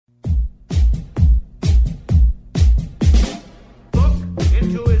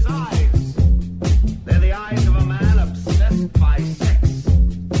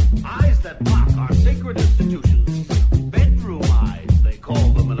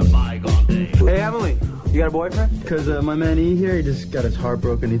Hey, Emily, you got a boyfriend? Because my man E here, he just got his heart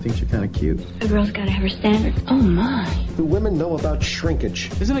broken. He thinks you're kind of cute. A girl's got to have her standards. Oh, my. Do women know about shrinkage?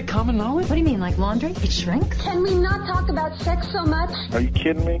 Isn't it common knowledge? What do you mean, like laundry? It shrinks? Can we not talk about sex so much? Are you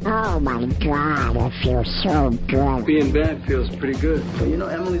kidding me? Oh, my God, it feels so good. Being bad feels pretty good. But you know,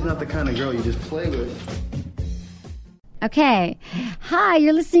 Emily's not the kind of girl you just play with. Okay. Hi,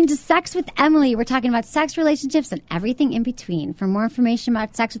 you're listening to Sex with Emily. We're talking about sex, relationships, and everything in between. For more information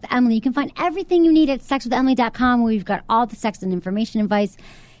about Sex with Emily, you can find everything you need at sexwithemily.com, where we've got all the sex and information advice,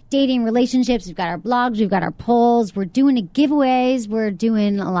 dating, relationships. We've got our blogs. We've got our polls. We're doing giveaways. We're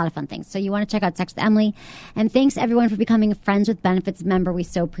doing a lot of fun things. So you want to check out Sex with Emily. And thanks, everyone, for becoming a Friends with Benefits member. We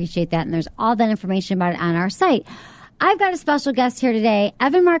so appreciate that. And there's all that information about it on our site. I've got a special guest here today.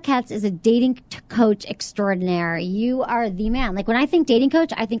 Evan Marc Katz is a dating coach extraordinaire. You are the man. Like, when I think dating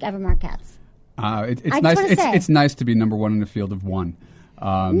coach, I think Evan Marc Katz. It's nice to be number one in the field of one.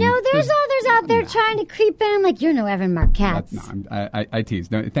 No, there's others out there trying to creep in. Like, you're no Evan Marc Katz. I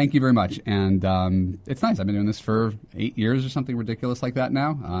tease. No, thank you very much. And it's nice. I've been doing this for 8 years or something ridiculous like that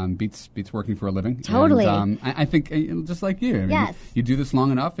now. Beats working for a living. Totally. And, I think just like you. I mean, yes. You do this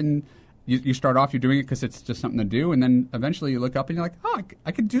long enough, and you start off, you're doing it because it's just something to do, and then eventually you look up and you're like, oh,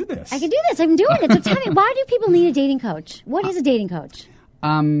 I could do this. I can do this. I'm doing it. So tell me, why do people need a dating coach? What is a dating coach?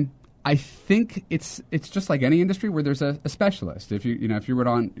 I think it's just like any industry where there's a specialist. If you were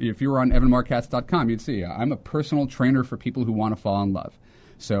on evanmarckatz.com, you'd see I'm a personal trainer for people who want to fall in love.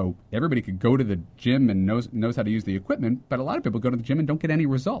 So everybody could go to the gym and knows how to use the equipment, but a lot of people go to the gym and don't get any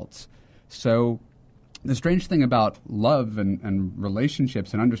results. So the strange thing about love and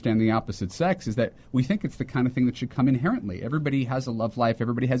relationships and understanding the opposite sex is that we think it's the kind of thing that should come inherently. Everybody has a love life.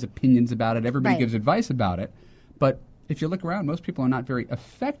 Everybody has opinions about it. Everybody gives advice about it. But if you look around, most people are not very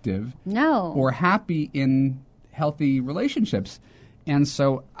effective or happy in healthy relationships. And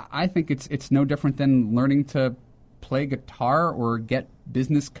so I think it's no different than learning to play guitar or get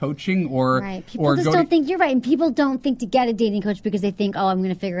business coaching or People just don't think you're right, and people don't think to get a dating coach because they think, I'm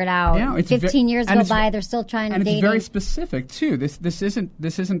going to figure it out. Yeah, 15 years go by, they're still trying to date. And it's very specific too. This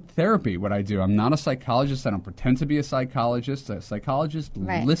isn't therapy. What I do, I'm not a psychologist. I don't pretend to be a psychologist. A psychologist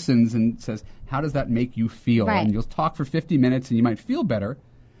listens and says, "How does that make you feel?" Right. And you'll talk for 50 minutes, and you might feel better.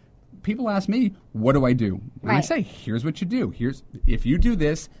 People ask me, what do I do? And I say, here's what you do. If you do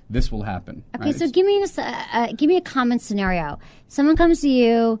this, this will happen. Okay, so give me a common scenario. Someone comes to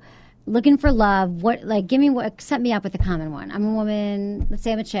you looking for love. Set me up with a common one. I'm a woman. Let's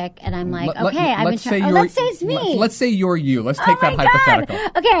say I'm a chick, and I'm like, let's say it's me. Let's say you're you. Let's take that hypothetical.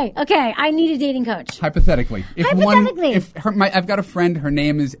 God. Okay. I need a dating coach. Hypothetically, I've got a friend. Her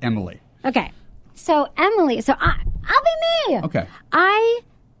name is Emily. Okay, so Emily. So I'll be me. Okay. I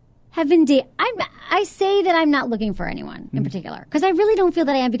have been I say that I'm not looking for anyone in particular because I really don't feel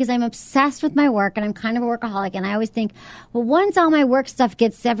that I am, because I'm obsessed with my work and I'm kind of a workaholic, and I always think, well, once all my work stuff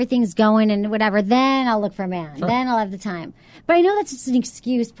everything's going and whatever, then I'll look for a man. Sure. Then I'll have the time. But I know that's just an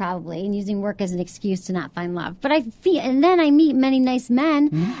excuse probably, and using work as an excuse to not find love. But and then I meet many nice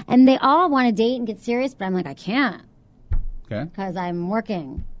men and they all want to date and get serious, but I'm like, I can't. Okay. Because I'm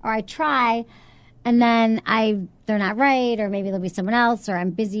working, or I try. And then they're not right, or maybe there'll be someone else, or I'm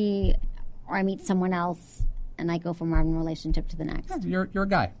busy, or I meet someone else, and I go from one relationship to the next. You're a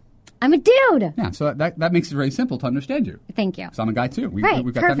guy. I'm a dude. Yeah, so that makes it very simple to understand you. Thank you. So I'm a guy too. We've got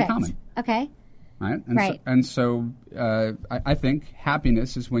perfect. that in common. Okay. Right. So I think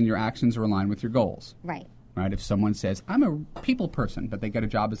happiness is when your actions are aligned with your goals. Right. Right. If someone says, I'm a people person, but they get a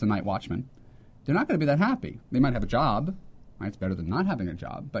job as a night watchman, they're not going to be that happy. They might have a job. Right. It's better than not having a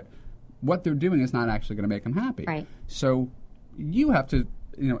job, but what they're doing is not actually going to make them happy. Right. So you have to,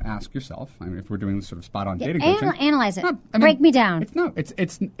 ask yourself. I mean, if we're doing this sort of spot-on dating coaching, analyze it. Break me down.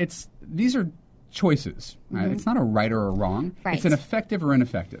 It's these are choices. Right? It's not a right or a wrong. Right. It's an effective or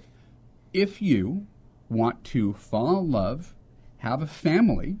ineffective. If you want to fall in love, have a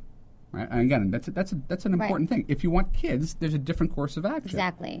family, right? And again, that's an important thing. If you want kids, there's a different course of action.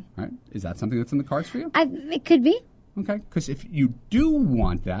 Exactly. Right? Is that something that's in the cards for you? It could be. Okay. Because if you do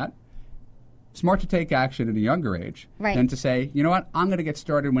want that, smart to take action at a younger age than to say, you know what, I'm going to get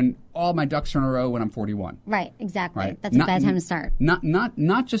started when all my ducks are in a row when I'm 41. Right, exactly. Right? That's a bad time to start.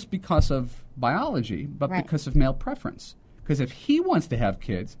 Not just because of biology, but because of male preference. Because if he wants to have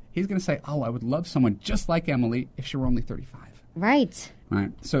kids, he's going to say, I would love someone just like Emily if she were only 35. Right.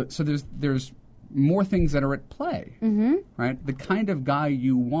 Right. So there's more things that are at play. Mm-hmm. Right. The kind of guy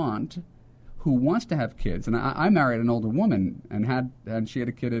you want who wants to have kids, and I married an older woman and she had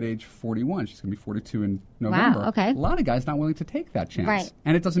a kid at age 41. She's going to be 42 in November. Wow, okay. A lot of guys not willing to take that chance. Right.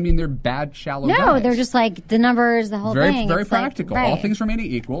 And it doesn't mean they're bad, shallow guys. No, they're just like the numbers, the whole very, thing. Very It's practical. Like, right. All things remaining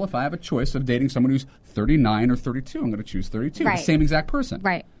equal. If I have a choice of dating someone who's 39 or 32, I'm going to choose 32. Right. The same exact person.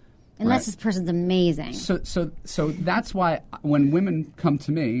 Right. Unless Right. this person's amazing. So that's why when women come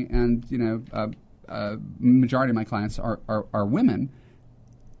to me, and majority of my clients are women,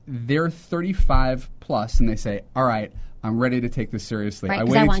 they're 35 plus, and they say, "All right, I'm ready to take this seriously. Right, I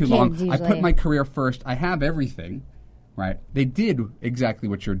 'cause I waited want too kids, long. I usually. put my career first. I have everything." Right? They did exactly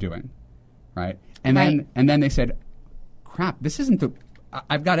what you're doing, right? And Right. then they said, "Crap, this isn't the.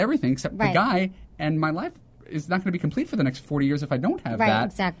 I've got everything except Right. the guy, and my life is not going to be complete for the next 40 years if I don't have Right, that."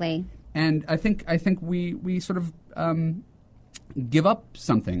 exactly. And I think we sort of give up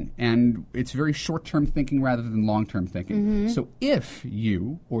something, and it's very short-term thinking rather than long-term thinking. Mm-hmm. So if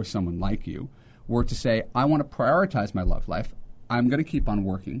you or someone like you were to say, "I want to prioritize my love life, I'm going to keep on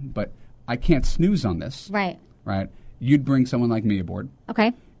working, but I can't snooze on this," Right. right? You'd bring someone like me aboard,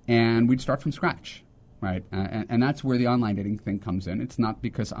 Okay. and we'd start from scratch. Right, and that's where the online dating thing comes in. It's not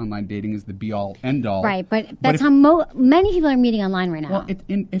because online dating is the be-all, end-all. Right, but that's how many people are meeting online right now. Well,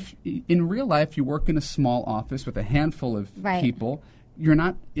 if in real life you work in a small office with a handful of Right. people, you're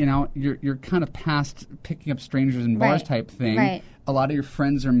not, you're kind of past picking up strangers in bars Right. type thing. Right. A lot of your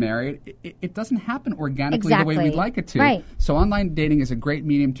friends are married. It doesn't happen organically the way Exactly. we'd like it to. Right. So online dating is a great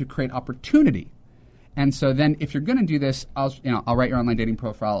medium to create opportunity. And so then if you're going to do this, I'll write your online dating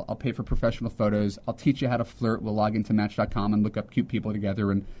profile. I'll pay for professional photos. I'll teach you how to flirt. We'll log into Match.com and look up cute people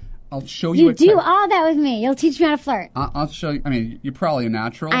together, and I'll show you. You do all that with me. You'll teach me how to flirt. I'll show you. I mean, you're probably a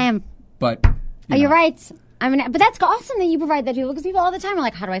natural. I am. But You're right. But that's awesome that you provide that to people, because people all the time are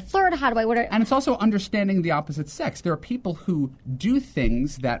like, how do I flirt? How do I, And it's also understanding the opposite sex. There are people who do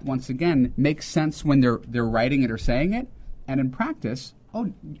things that, once again, make sense when they're writing it or saying it, and in practice, "Oh,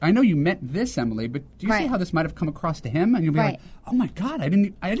 I know you meant this, Emily, but do you see Right. how this might have come across to him?" And you'll be Right. like, "Oh my God, I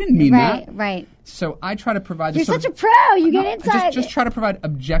didn't mean Right, that." right. So I try to provide. You're this sort such a of- pro. You get No, inside. Just try to provide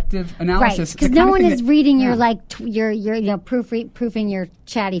objective Right, analysis. because the no kind of one thing is that- reading your yeah. your proofing your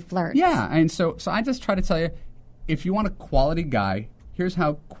chatty flirts. Yeah, and so I just try to tell you, if you want a quality guy, here's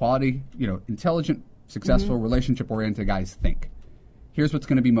how quality, intelligent, successful, Mm-hmm. relationship-oriented guys think. Here's what's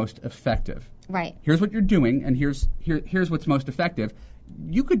going to be most effective. Right. Here's what you're doing, and here's what's most effective.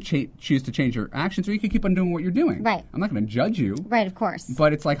 You could choose to change your actions, or you could keep on doing what you're doing. Right. I'm not going to judge you. Right, of course.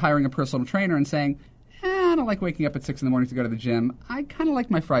 But it's like hiring a personal trainer and saying, I don't like waking up at 6 in the morning to go to the gym. I kind of like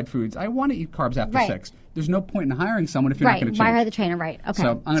my fried foods. I want to eat carbs after Right. 6. There's no point in hiring someone if you're not Right. going to Why change. hire the trainer? Right. Okay.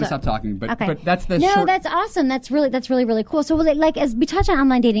 So I'm going to stop talking, but okay. but that's the no, short. that's awesome. That's really, really cool. So, like, as we touch on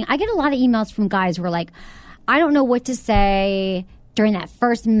online dating, I get a lot of emails from guys who are like, I don't know what to say during that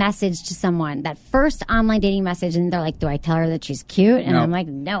first message to someone, that first online dating message, and they're like, do I tell her that she's cute? And No. I'm like,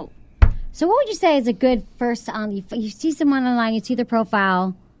 no. So what would you say is a good first you see someone online, you see their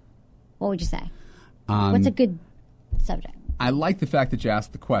profile, what would you say? What's a good subject? I like the fact that you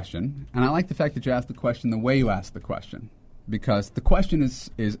asked the question, and I like the fact that you asked the question the way you asked the question, because the question is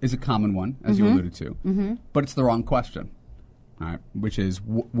a common one, as you alluded to, but it's the wrong question, all right, which is,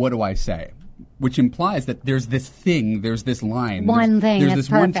 what do I say? Which implies that there's this thing, there's this line. One thing, There's that's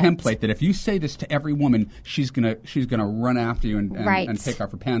this one perfect. template that if you say this to every woman, she's gonna run after you and Right. take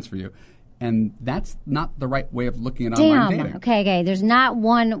off her pants for you. And that's not the right way of looking at online dating. Damn. Okay. There's not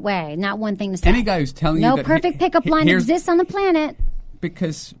one way, not one thing to say. Any guy who's telling you no that perfect pickup line here's- exists on the planet.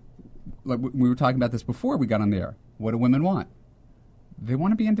 Because, like we were talking about this before we got on the air. What do women want? They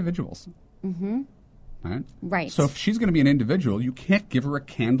want to be individuals. Mm-hmm. Right? Right. So if she's going to be an individual, you can't give her a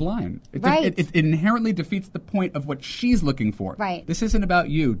canned line. Right. It inherently defeats the point of what she's looking for. Right. This isn't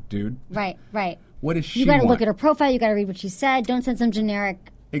about you, dude. Right. What does she You got to want? look at her profile. You got to read what she said. Don't send some generic.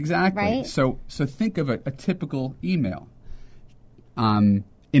 Exactly. Right? So think of a typical email in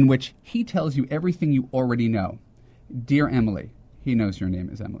which he tells you everything you already know. Dear Emily, he knows your name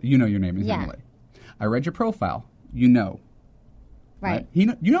is Emily. You know your name is Yeah. Emily. I read your profile. You know. Right.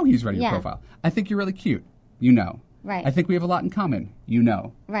 You know he's read your Yeah. profile. I think you're really cute. You know. Right. I think we have a lot in common. You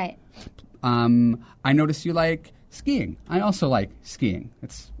know. Right. I notice you like skiing. I also like skiing.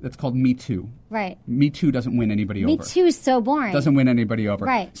 It's called Me Too. Right. Me Too doesn't win anybody Me over. too is so boring. Doesn't win anybody over.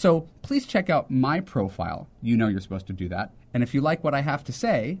 Right. So please check out my profile. You know you're supposed to do that. And if you like what I have to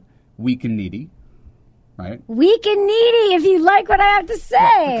say, weak and needy, right? Weak and needy. If you like what I have to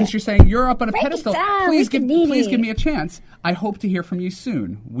say. Because you're saying you're up on a Break it pedestal. down, Please weak and needy. please give me a chance. I hope to hear from you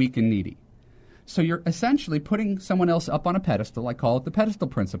soon. Weak and needy. So you're essentially putting someone else up on a pedestal. I call it the pedestal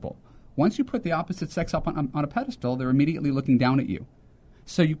principle. Once you put the opposite sex up on a pedestal, they're immediately looking down at you.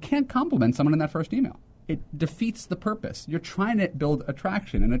 So you can't compliment someone in that first email. It defeats the purpose. You're trying to build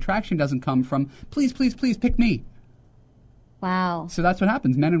attraction, and attraction doesn't come from, please, please, please pick me. Wow. So that's what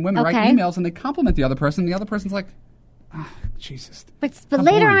happens. Men and women write emails, and they compliment the other person, and the other person's like, Jesus. But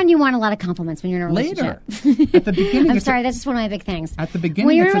later on, you want a lot of compliments when you're in a relationship. Later. At the beginning, I'm sorry, that's just one of my big things. At the beginning,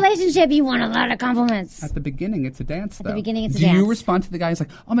 when you're in a relationship, you want a lot of compliments. At the beginning, it's a dance, though. At the beginning, it's a dance. Do you respond to the guy who's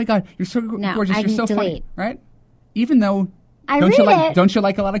like, oh my God, you're so gorgeous, you're so funny, right? Even though... Don't you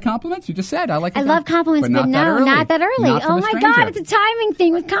like a lot of compliments? You just said I like. I love compliments, but no, not that early. Oh my God, it's a timing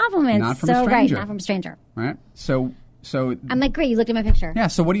thing with compliments. Not from a stranger. Not from a stranger. Right. So I'm like, great. You looked at my picture. Yeah.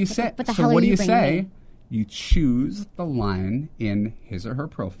 So what do you say? What the hell are you bringing me? You choose the line in his or her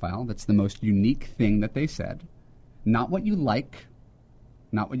profile that's the most unique thing that they said, not what you like,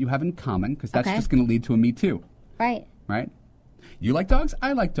 not what you have in common, because that's just going to lead to a me too. Right. Right. You like dogs.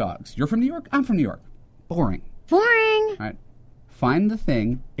 I like dogs. You're from New York. I'm from New York. Boring. Right. Find the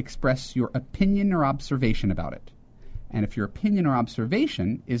thing, express your opinion or observation about it. And if your opinion or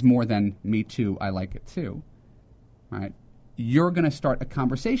observation is more than me too, I like it too, right? You're going to start a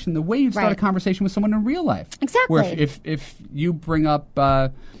conversation the way you start a conversation with someone in real life. Exactly. Where if you bring up,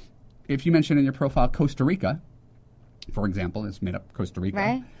 if you mention in your profile Costa Rica, for example, it's made up Costa Rica.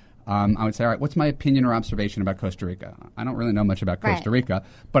 Right. I would say, all right, what's my opinion or observation about Costa Rica? I don't really know much about Costa Rica,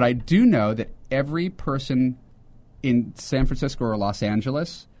 but I do know that every person in San Francisco or Los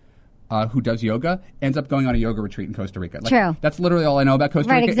Angeles who does yoga ends up going on a yoga retreat in Costa Rica. True. That's literally all I know about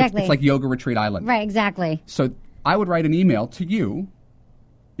Costa Rica. Exactly. It's like Yoga Retreat Island. Right, exactly. So I would write an email to you.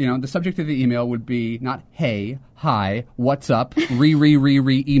 You know, the subject of the email would be not hey, hi, what's up,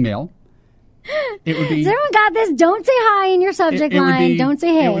 email. It would be... Has everyone got this? Don't say hi in your subject line. Don't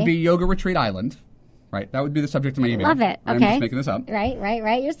say hey. It would be Yoga Retreat Island. Right? That would be the subject of my email. Love it. Okay. I'm just making this up.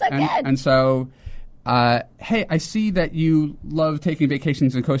 Right. You're so good. And so... hey, I see that you love taking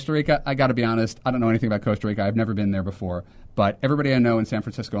vacations in Costa Rica. I got to be honest, I don't know anything about Costa Rica. I've never been there before. But everybody I know in San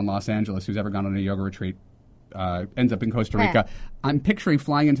Francisco and Los Angeles who's ever gone on a yoga retreat ends up in Costa Rica. I'm picturing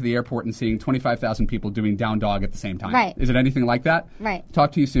flying into the airport and seeing 25,000 people doing down dog at the same time. Right. Is it anything like that? Right.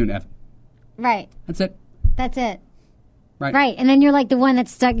 Talk to you soon, Evan. Right. That's it. Right. And then you're like the one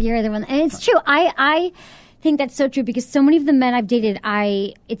that's stuck. You're the one. And it's true. I think that's so true because so many of the men I've dated,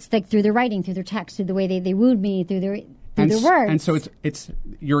 it's like through their writing, through their text, through the way they wooed me, through their words. And so it's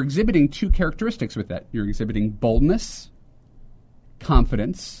you're exhibiting two characteristics with that. You're exhibiting boldness,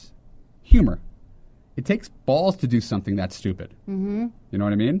 confidence, humor. It takes balls to do something that stupid. Mm-hmm. You know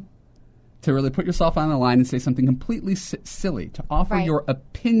what I mean? To really put yourself on the line and say something completely silly, to offer your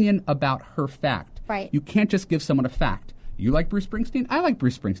opinion about her fact. Right. You can't just give someone a fact. You like Bruce Springsteen? I like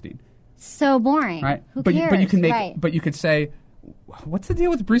Bruce Springsteen. So boring. Right. Who but cares? You can make. But you could say, what's the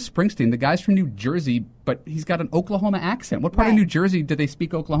deal with Bruce Springsteen? The guy's from New Jersey, but he's got an Oklahoma accent. What part of New Jersey do they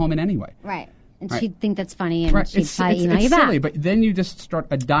speak Oklahoman anyway? Right. And she'd think that's funny, and she'd probably email you it's back. silly, but then you just start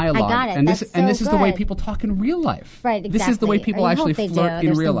a dialogue. I got it. And That's this so is the way good. people talk in real life. Right, exactly. This is the way people actually flirt in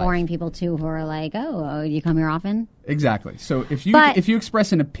There's real some life. boring people, too, who are like, oh, you come here often? Exactly. So if you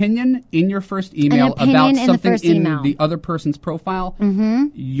express an opinion in your first email about something in the other person's profile,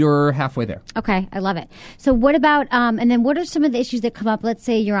 you're halfway there. Okay, I love it. So what about, and then what are some of the issues that come up? Let's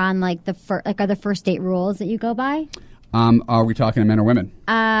say you're on like are the first date rules that you go by? Are we talking to men or women?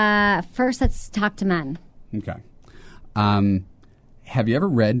 First, let's talk to men. Okay. Have you ever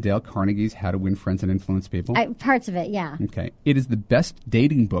read Dale Carnegie's How to Win Friends and Influence People? Parts of it, yeah. Okay. It is the best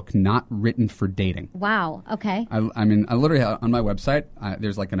dating book not written for dating. Wow. Okay. I mean, I literally have, on my website,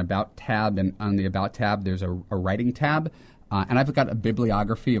 there's like an About tab, and on the About tab, there's a Writing tab. And I've got a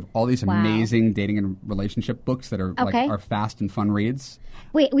bibliography of all these amazing dating and relationship books that are are fast and fun reads.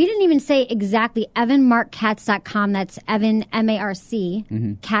 Wait, we didn't even say exactly evanmarckatz.com. That's Evan,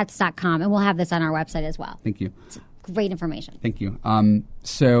 M-A-R-C, Katz.com. And we'll have this on our website as well. Thank you. It's great information. Thank you.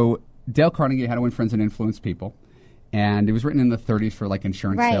 So Dale Carnegie, How to Win Friends and Influence People. And it was written in the 30s for like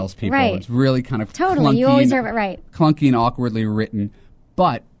insurance salespeople. Right. It's really kind of totally. You always hear it right. Clunky and awkwardly written.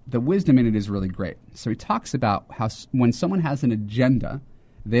 But the wisdom in it is really great. So he talks about how when someone has an agenda,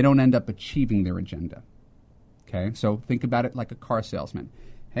 they don't end up achieving their agenda. Okay? So think about it like a car salesman.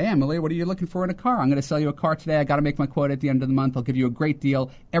 Hey, Emily, what are you looking for in a car? I'm going to sell you a car today. I got to make my quote at the end of the month. I'll give you a great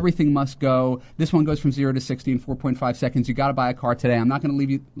deal. Everything must go. This one goes from 0 to 60 in 4.5 seconds. You got to buy a car today. I'm not going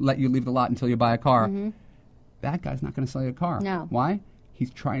to let you leave the lot until you buy a car. Mm-hmm. That guy's not going to sell you a car. No. Why?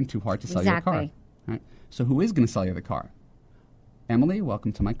 He's trying too hard to sell you a car. Right? So who is going to sell you the car? Emily,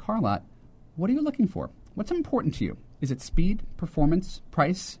 welcome to my car lot. What are you looking for? What's important to you? Is it speed, performance,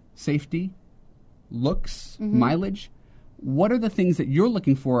 price, safety, looks, mileage? What are the things that you're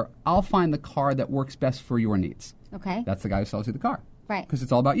looking for? I'll find the car that works best for your needs. Okay. That's the guy who sells you the car. Right. Because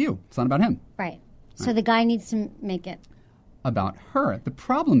it's all about you. It's not about him. Right. So the guy needs to make it. About her. The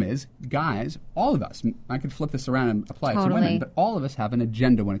problem is, guys, all of us, I could flip this around and apply it to women, but all of us have an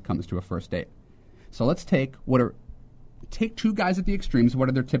agenda when it comes to a first date. So let's take two guys at the extremes. What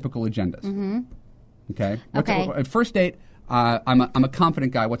are their typical agendas? Mm-hmm. Okay. At first date, I'm a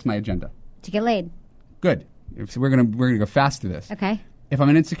confident guy. What's my agenda? To get laid. Good. So we're gonna go fast through this. Okay. If I'm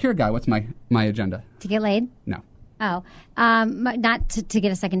an insecure guy, what's my agenda? To get laid? No. Oh, not to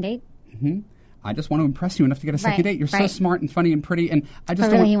get a second date. Mm-hmm. I just want to impress you enough to get a second date. You're so smart and funny and pretty, and I just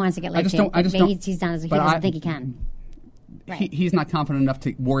but don't. Really, he wants to get laid. He's done. He doesn't think he can. Right. He's not confident enough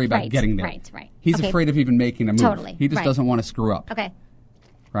to worry about getting there. Right. He's afraid of even making a move. Totally. He just doesn't want to screw up. Okay.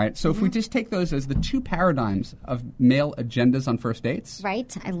 Right? So if we just take those as the two paradigms of male agendas on first dates.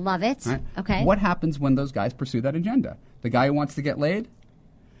 Right. I love it. Right? Okay. What happens when those guys pursue that agenda? The guy who wants to get laid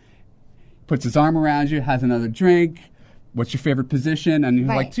puts his arm around you, has another drink. What's your favorite position? And you're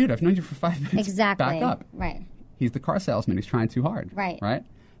like, dude, I've known you for 5 minutes. Exactly. Back up. Right. He's the car salesman. He's trying too hard. Right. Right?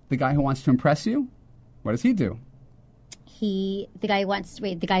 The guy who wants to impress you, what does he do? The guy who wants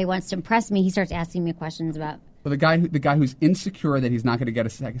to impress me, he starts asking me questions about. Well, the guy who's insecure that he's not going to get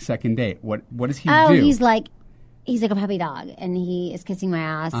a second date. What does he do? Oh, he's like a puppy dog, and he is kissing my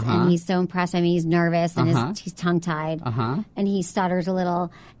ass, and he's so impressed. I mean, he's nervous, and he's tongue tied, and he stutters a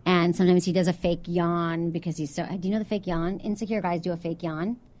little, and sometimes he does a fake yawn because he's so. Do you know the fake yawn? Insecure guys do a fake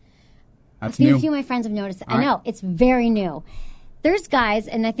yawn. That's new. A few of my friends have noticed. I know it's very new. There's guys,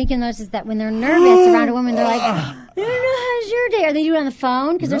 and I think you'll notice that when they're nervous around a woman, they're like, I don't know, how's your day? Or they do it on the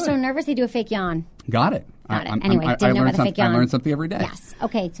phone because they're so nervous, they do a fake yawn. Got it. Anyway, didn't know about the fake yawn. I learn something every day. Yes.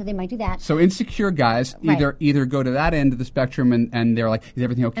 Okay, so they might do that. So insecure guys either go to that end of the spectrum and they're like, is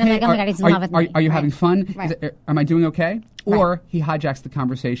everything okay? And like, oh my God, he's in love with me. Are you having fun? Right. Am I doing okay? Or he hijacks the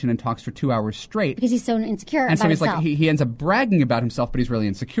conversation and talks for 2 hours straight. Because he's so insecure and about himself. And so he's like, he ends up bragging about himself, but he's really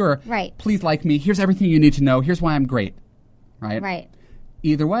insecure. Right. Please like me. Here's everything you need to know. Here's why I'm great. Right? Right.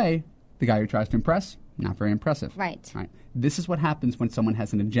 Either way, the guy who tries to impress, not very impressive. Right. This is what happens when someone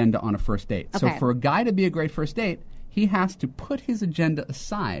has an agenda on a first date. Okay. So for a guy to be a great first date, he has to put his agenda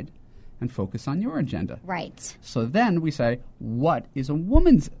aside and focus on your agenda. Right. So then we say, what is a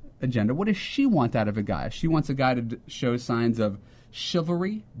woman's agenda? What does she want out of a guy? She wants a guy to show signs of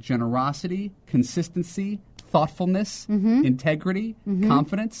chivalry, generosity, consistency, thoughtfulness, integrity,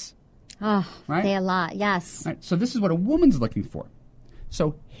 confidence. Oh, right? They a lot, yes. Right. So this is what a woman's looking for.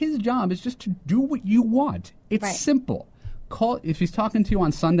 So his job is just to do what you want. It's simple. Call if he's talking to you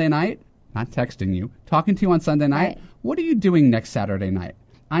on Sunday night, not texting you, talking to you on Sunday night. What are you doing next Saturday night?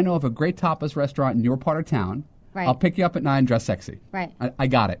 I know of a great tapas restaurant in your part of town. Right. I'll pick you up at 9, dress sexy. Right. I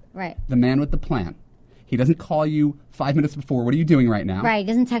got it. Right. The man with the plan. He doesn't call you 5 minutes before. What are you doing right now? Right. He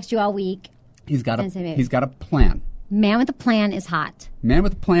doesn't text you all week. He's got a plan. Man with a plan is hot. Man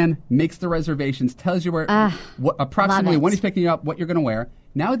with a plan makes the reservations, tells you approximately when he's picking you up, what you're going to wear.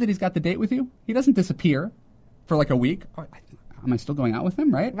 Now that he's got the date with you, he doesn't disappear for like a week. Am I still going out with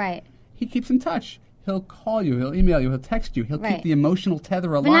him? Right. Right. He keeps in touch. He'll call you. He'll email you. He'll text you. He'll keep the emotional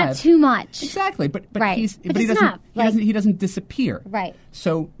tether alive. But not too much. Exactly. But he doesn't disappear. Right.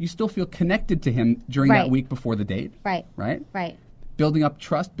 So you still feel connected to him during that week before the date. Right. Right. Right. Building up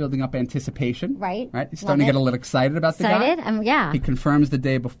trust, building up anticipation. Right. Right. He's starting to get a little excited about the guy. Yeah. He confirms the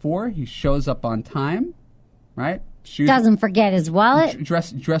day before. He shows up on time. Right. Shoes, doesn't forget his wallet.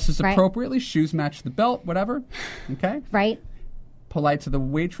 Dresses appropriately. Shoes match the belt. Whatever. Okay. Right. Polite to the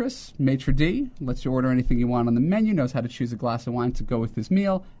waitress, maitre d', lets you order anything you want on the menu, knows how to choose a glass of wine to go with his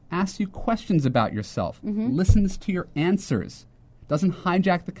meal, asks you questions about yourself, listens to your answers, doesn't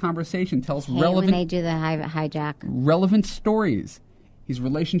hijack the conversation, tells relevant when they do the hijack. Relevant stories. He's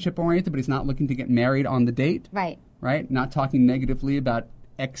relationship oriented, but he's not looking to get married on the date. Right. Right? Not talking negatively about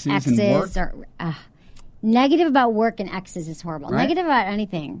exes and work. Negative about work and exes is horrible. Right? Negative about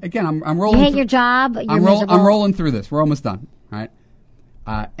anything. Again, I'm rolling. You hate your job. You're miserable. I'm rolling through this. We're almost done. Right.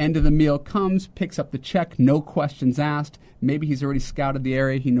 End of the meal comes, picks up the check, no questions asked. Maybe he's already scouted the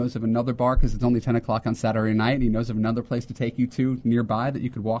area. He knows of another bar because it's only 10 o'clock on Saturday night. And he knows of another place to take you to nearby that you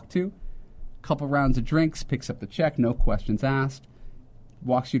could walk to. Couple rounds of drinks, picks up the check, no questions asked.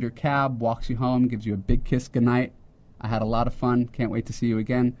 Walks you to your cab, walks you home, gives you a big kiss goodnight. I had a lot of fun. Can't wait to see you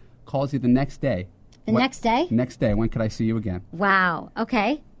again. Calls you the next day. Next day? Next day. When could I see you again? Wow.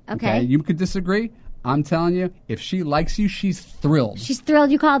 Okay. You could disagree. I'm telling you, if she likes you, she's thrilled. She's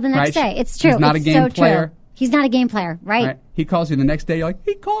thrilled you called the next day. It's true. He's not a game player. True. He's not a game player, right? He calls you the next day. You're like,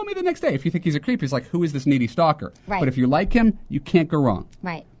 he called me the next day. If you think he's a creep, he's like, who is this needy stalker? Right. But if you like him, you can't go wrong.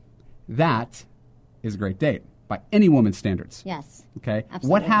 Right. That is a great date by any woman's standards. Yes. Okay? Absolutely.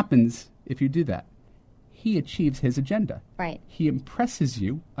 What happens if you do that? he achieves his agenda. Right. He impresses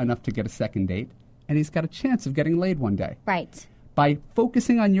you enough to get a second date, and he's got a chance of getting laid one day. Right. By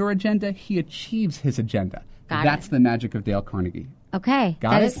focusing on your agenda, he achieves his agenda. That's the magic of Dale Carnegie. Okay. Got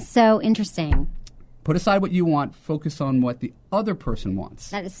it? That is so interesting. Put aside what you want, focus on what the other person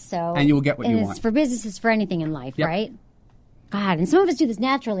wants. That is so... And you will get what you want. It's for business, it's for anything in life, Yep. right? God, and some of us do this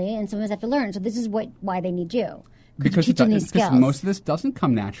naturally, and some of us have to learn. So this is why they need you. Because you're teaching these skills. most of this doesn't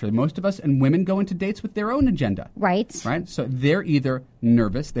come naturally. Most of us and women go into dates with their own agenda. Right. Right? So they're either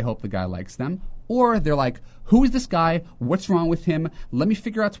nervous, they hope the guy likes them, or they're like, who is this guy? What's wrong with him? Let me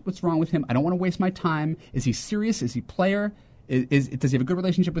figure out what's wrong with him. I don't want to waste my time. Is he serious? Is he player? Does he have a good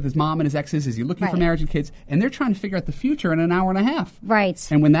relationship with his mom and his exes? Is he looking for marriage and kids? And they're trying to figure out the future in an hour and a half. Right.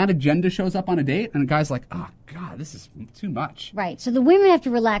 And when that agenda shows up on a date, and a guy's like, oh, God, this is too much. Right. So the women have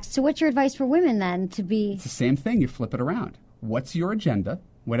to relax. So what's your advice for women then to be... It's the same thing. You flip it around. What's your agenda?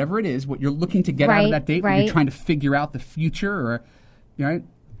 Whatever it is, what you're looking to get out of that date, when you're trying to figure out the future, or, you know,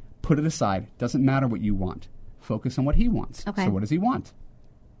 put it aside. Doesn't matter what you want. Focus on what he wants. Okay. So what does he want?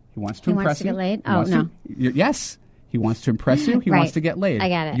 He wants to impress you. He wants to get laid? Oh, no. Yes. He wants to impress you. He wants to get laid. I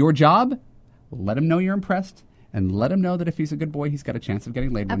got it. Your job, let him know you're impressed, and let him know that if he's a good boy, he's got a chance of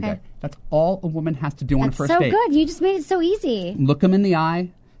getting laid one day. That's all a woman has to do on a first date. That's so good. You just made it so easy. Look him in the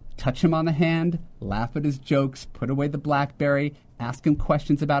eye, touch him on the hand, laugh at his jokes, put away the BlackBerry, ask him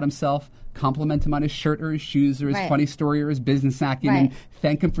questions about himself, compliment him on his shirt or his shoes or his funny story or his business acumen,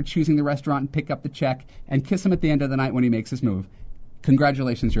 thank him for choosing the restaurant and pick up the check, and kiss him at the end of the night when he makes his move.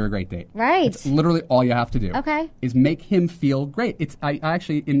 Congratulations, you're a great date. Right. It's literally all you have to do. Okay. Is make him feel great. It's I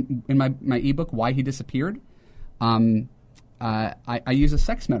actually in my ebook Why He Disappeared, I use a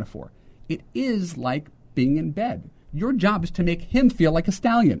sex metaphor. It is like being in bed. Your job is to make him feel like a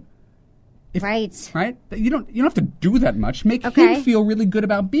stallion. Right. Right? You don't have to do that much. Make him feel really good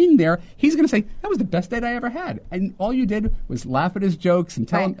about being there. He's going to say, that was the best date I ever had. And all you did was laugh at his jokes and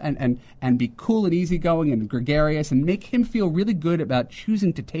tell him and be cool and easygoing and gregarious and make him feel really good about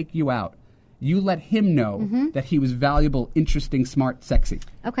choosing to take you out. You let him know that he was valuable, interesting, smart, sexy.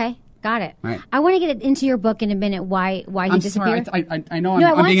 Okay. Got it. Right. I want to get into your book in a minute. Why he disappeared? Sorry, I know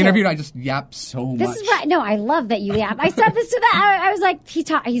I'm being interviewed. I just yap so much. This is right. No, I love that you yap. I said this to that. I was like,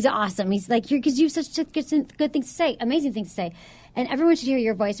 he's awesome. He's like, because you have such good things to say, amazing things to say, and everyone should hear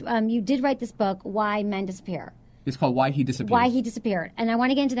your voice. You did write this book, Why Men Disappear. It's called Why He Disappeared. Why He Disappeared, and I want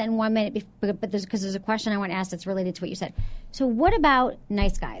to get into that in 1 minute, but there's a question I want to ask that's related to what you said. So, what about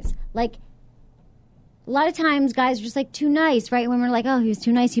nice guys? Like, a lot of times, guys are just like too nice, right? When we're like, oh, he was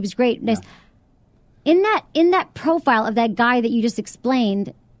too nice, he was great, nice. Yeah. In that profile of that guy that you just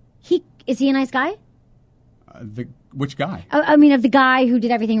explained, is he a nice guy? Which guy? I mean, of the guy who did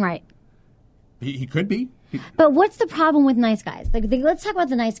everything right. He could be. But what's the problem with nice guys? Like, let's talk about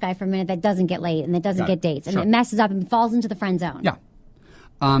the nice guy for a minute that doesn't get laid and that doesn't get dates and it messes up and falls into the friend zone. Yeah.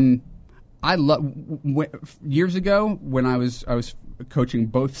 I love years ago when I was coaching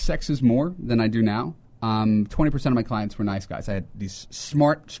both sexes more than I do now. 20% of my clients were nice guys. I had these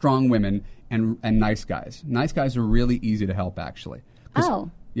smart, strong women and nice guys. Nice guys are really easy to help, actually.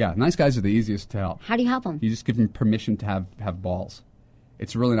 Oh. Yeah, nice guys are the easiest to help. How do you help them? You just give them permission to have balls.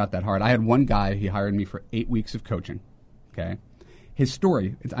 It's really not that hard. I had one guy, he hired me for 8 weeks of coaching. Okay. His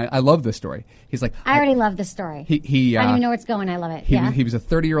story, I love this story. He's like... I already love this story. I don't even know where it's going. I love it. He was a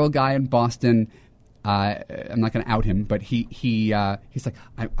 30-year-old guy in Boston. I'm not going to out him, but he's like,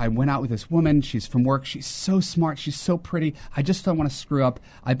 I went out with this woman. She's from work. She's so smart. She's so pretty. I just don't want to screw up.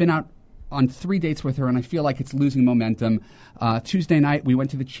 I've been out on 3 dates with her, and I feel like it's losing momentum. Tuesday night, we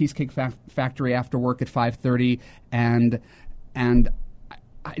went to the Cheesecake Factory after work at 5:30, and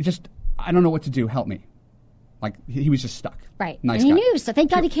I don't know what to do. Help me. Like, he was just stuck. Right. Nice and guy. he knew, so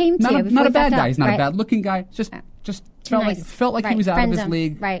thank God he came to you. Not a bad guy. He's not right. a bad-looking guy. Just felt like he was out of his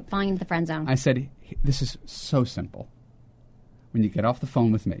league. Right, falling into the friend zone. I said, this is so simple. When you get off the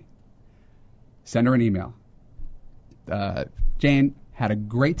phone with me, send her an email. Jane, had a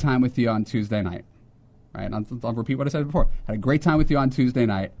great time with you on Tuesday night. Right? I'll repeat what I said before. Had a great time with you on Tuesday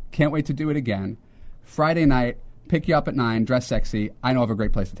night. Can't wait to do it again. Friday night, pick you up at 9, dress sexy. I know of a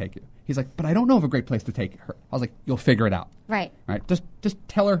great place to take you. He's like, but I don't know of a great place to take her. I was like, you'll figure it out. Right. Right. Just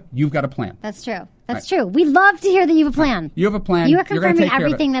tell her you've got a plan. That's true. That's true. We love to hear that you have a plan. You have a plan. You are confirming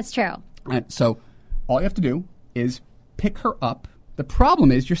everything that's true. So all you have to do is pick her up. The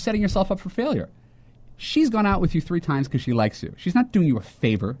problem is you're setting yourself up for failure. She's gone out with you 3 times because she likes you. She's not doing you a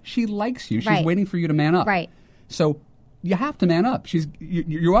favor. She likes you. She's waiting for you to man up. Right. So you have to man up.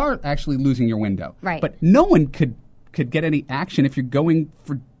 You are actually losing your window. Right. But no one could get any action if you're going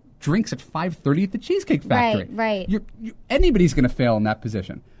for drinks at 5:30 at the Cheesecake Factory. Right. Anybody's going to fail in that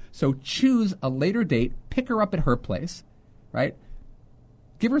position. So choose a later date, pick her up at her place, right?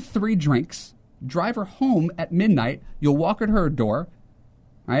 Give her 3 drinks, drive her home at midnight. You'll walk her to her door,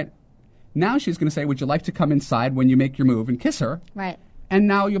 right? Now she's going to say, would you like to come inside when you make your move and kiss her? Right. And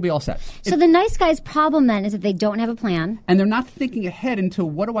now you'll be all set. So the nice guy's problem then is that they don't have a plan. And they're not thinking ahead into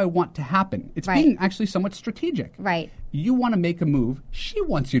what do I want to happen. It's being actually somewhat strategic. Right. You want to make a move. She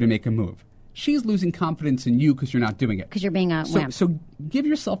wants you to make a move. She's losing confidence in you because you're not doing it. Because you're being a wimp. So give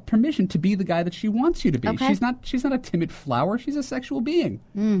yourself permission to be the guy that she wants you to be. Okay. She's not a timid flower. She's a sexual being.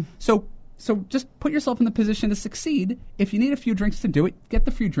 So just put yourself in the position to succeed. If you need a few drinks to do it, get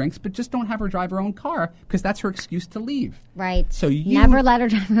the few drinks, but just don't have her drive her own car because that's her excuse to leave. Right. So you never let her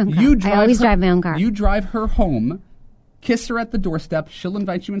drive her own car. I always drive my own car. You drive her home, kiss her at the doorstep. She'll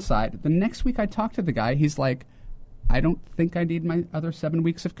invite you inside. The next week I talk to the guy. He's like, I don't think I need my other 7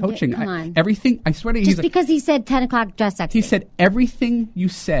 weeks of coaching. Come on. Everything, I swear to you. Just because he said 10 o'clock dress sexy. He said everything you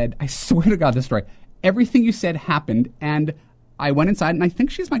said, I swear to God this story, everything you said happened, and I went inside, and I think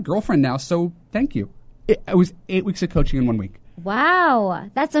she's my girlfriend now, so thank you. It was 8 weeks of coaching in 1 week. Wow.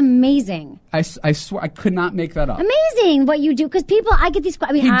 That's amazing. I swear, I could not make that up. Amazing what you do. Because people, I get these,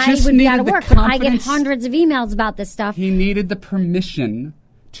 I mean, He I just would be out needed of the work, but I get confidence. hundreds of emails about this stuff. He needed the permission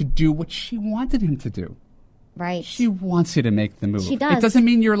to do what she wanted him to do. Right. She wants you to make the move. She does. It doesn't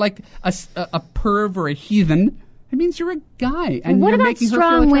mean you're like a perv or a heathen. It means you're a guy. And what you're about making her feel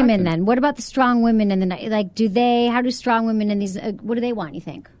strong women attractive. then? What about the strong women in the night? Like, how do strong women in these, what do they want, you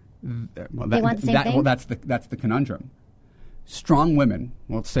think? Well, They want the same thing? Well, that's the conundrum. Strong women,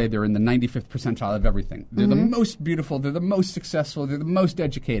 let's say they're in the 95th percentile of everything. They're the most beautiful. They're the most successful. They're the most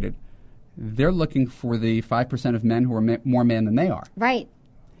educated. They're looking for the 5% of men who are more men than they are. Right.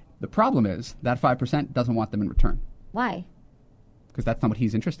 The problem is that 5% doesn't want them in return Why? because that's not what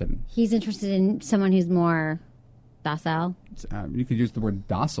he's interested in. He's interested in someone who's more docile. You could use the word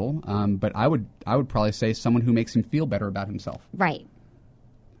docile, but I would probably say someone who makes him feel better about himself. Right.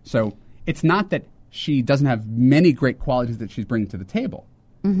 So it's not that she doesn't have many great qualities that she's bringing to the table.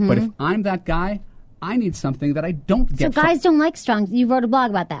 But if I'm that guy, I need something that I don't get. So guys don't like strong. You wrote a blog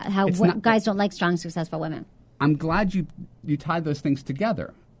about that. How It's not- guys don't like strong, successful women. I'm glad you tied those things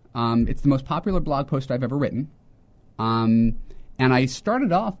together. It's the most popular blog post I've ever written. And I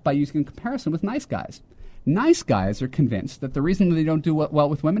started off by using a comparison with nice guys. Nice guys are convinced that the reason that they don't do well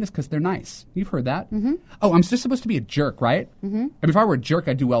with women is because they're nice. You've heard that. Oh, I'm just supposed to be a jerk, right? I mean, if I were a jerk,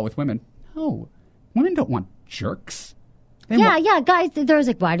 I'd do well with women. No. Women don't want jerks. Yeah, guys, there's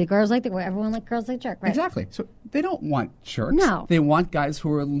like, why do girls like the, everyone like girls like jerk, right? Exactly. So they don't want jerks. No. They want guys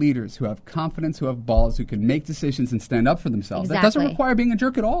who are leaders, who have confidence, who have balls, who can make decisions and stand up for themselves. That doesn't Exactly. require being a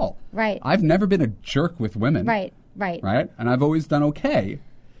jerk at all. Right. I've never been a jerk with women. Right. Right? And I've always done okay.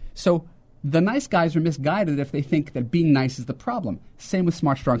 So the nice guys are misguided if they think that being nice is the problem. Same with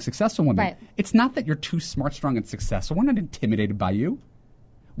smart, strong, successful women. Right. It's not that you're too smart, strong, and successful. We're not intimidated by you.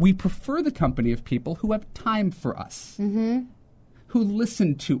 We prefer the company of people who have time for us, who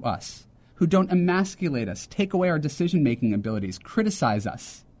listen to us, who don't emasculate us, take away our decision-making abilities, criticize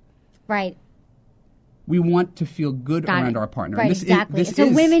us. Right. We want to feel good Got around it. our partner. Right, And this exactly. Is,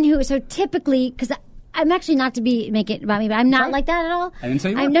 so women who, so typically, because I'm actually not to make it about me, but I'm not Right. like that at all. I didn't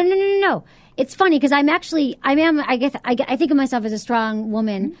say you were. No. It's funny because I guess I think of myself as a strong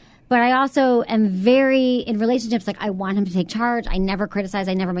woman, but I also am very, in relationships, like I want him to take charge. I never criticize.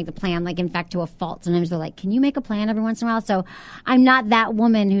 I never make the plan, like in fact, to a fault. Sometimes they're like, can you make a plan every once in a while? So I'm not that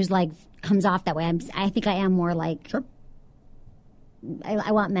woman who's like, comes off that way. I think I am more like, Sure.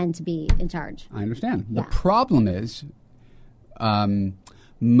 I want men to be in charge. I understand. The Yeah. problem is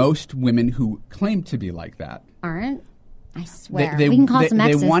most women who claim to be like that, Aren't? I swear. We can call some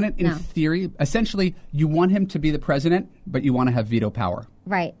they exes. want it in No. theory. Essentially, you want him to be the president, but you want to have veto power.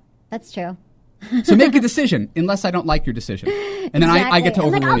 Right. That's true. So make a decision, unless I don't like your decision. And then I get to I'm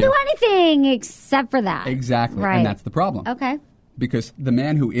overrule like, I'll you. do anything except for that. Exactly. Right. And that's the problem. Okay. Because the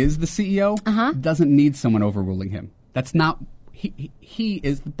man who is the CEO doesn't need someone overruling him. That's not, he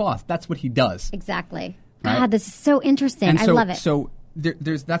is the boss. That's what he does. Exactly. Right? God, this is so interesting. And I love it. So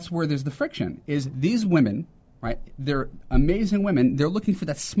that's where there's the friction, is these women, right? They're amazing women. They're looking for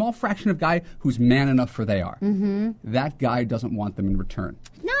that small fraction of guy who's man enough for they are. Mm-hmm. That guy doesn't want them in return.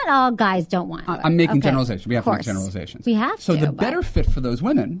 Not all guys don't want. I'm making Okay. generalizations. We have to Of make course. generalizations. We have So to. the but better fit for those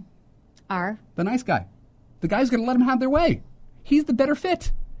women, are. the nice guy. The guy's going to let them have their way. He's the better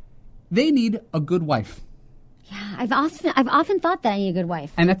fit. They need a good wife. Yeah, I've often thought that I need a good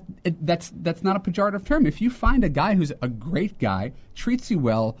wife. And that's not a pejorative term. If you find a guy who's a great guy, treats you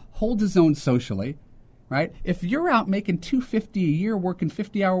well, holds his own socially, right? If you're out making $250 a year, working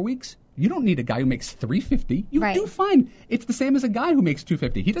 50-hour weeks, You don't need a guy who makes $350. You Right. do fine. It's the same as a guy who makes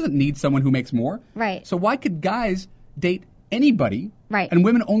 $250. He doesn't need someone who makes more. Right. So why could guys date anybody? Right. And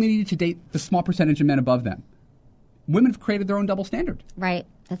women only need to date the small percentage of men above them. Women have created their own double standard. Right.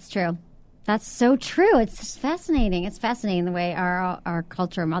 That's true. That's so true. It's just fascinating. It's fascinating the way our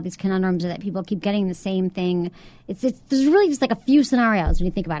culture and all these conundrums that people keep getting the same thing. It's there's really just like a few scenarios when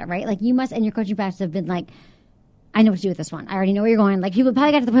you think about it, right? Like you must, and your coaching practice have been like, I know what to do with this one. I already know where you're going. Like people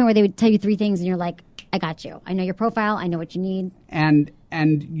probably got to the point where they would tell you 3 things and you're like, I got you. I know your profile. I know what you need. And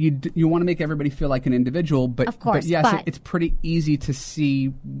you want to make everybody feel like an individual, but Of course, but yes, but- it's pretty easy to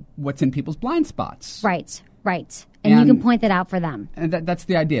see what's in people's blind spots. Right. And you And- can point that out for them. And that's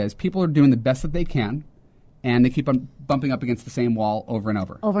the idea: is people are doing the best that they can, and they keep on bumping up against the same wall over and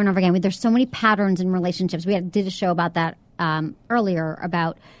over. Over and over again. There's so many patterns in relationships. We did a show about that earlier,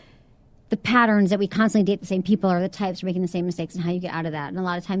 about the patterns that we constantly date the same people or the types are making the same mistakes and how you get out of that. And a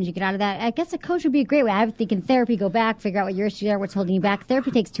lot of times you get out of that. I guess a coach would be a great way. I would think in therapy, go back, figure out what your issues are, what's holding you back. Therapy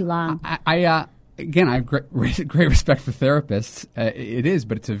takes too long. Again, I have great respect for therapists. It is,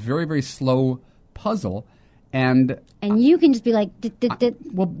 but it's a very, very slow puzzle. And you can just be like,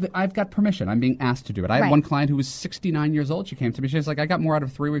 I've got permission. I'm being asked to do it. I had Right. one client who was 69 years old. She came to me. She was like, I got more out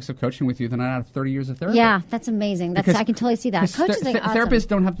of 3 weeks of coaching with you than I got out of 30 years of therapy. yeah, that's amazing. I can totally see that. Coaches are awesome. Therapists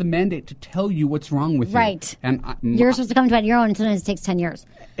don't have the mandate to tell you what's wrong with you. Right. And You're supposed to come to it on your own, and sometimes it takes 10 years.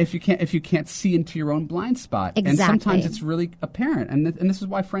 if you can't see into your own blind spot. Exactly. And sometimes it's really apparent. And this is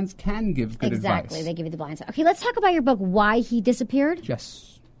why friends can give good Exactly. advice. They give you the blind side. Okay, let's talk about your book, Why He Disappeared. Yes.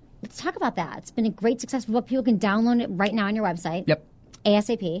 Let's talk about that. It's been a great, successful book. People can download it right now on your website. Yep.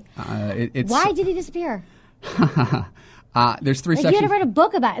 ASAP. It's Why did he disappear? There's 3 Like, you sections. had to write a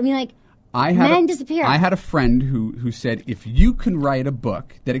book about it. I mean, like, I had men disappear. I had a friend who said, if you can write a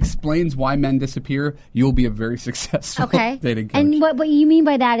book that explains why men disappear, you'll be a very successful dating coach. And what you mean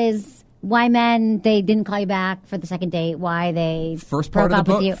by that is why men, they didn't call you back for the second date, why they First part broke of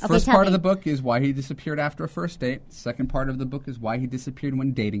the up with book. you. Okay, First tell part of me. the book is why he disappeared after a first date. Second part of the book is why he disappeared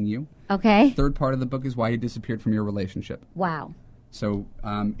when dating you. Okay. Third part of the book is why he disappeared from your relationship. Wow. So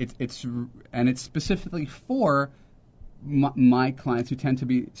it's specifically for my clients who tend to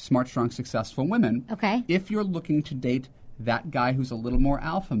be smart, strong, successful women. Okay. If you're looking to date that guy who's a little more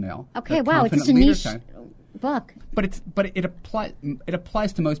alpha male. Okay, that wow. It's confident just a leader niche type. book. But it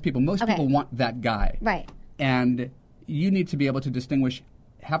applies to most people. Most Okay. people want that guy. Right. And you need to be able to distinguish,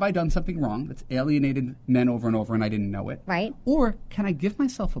 have I done something wrong that's alienated men over and over and I didn't know it? Right. Or can I give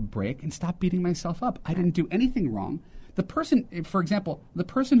myself a break and stop beating myself up? I didn't do anything wrong. The person, for example, the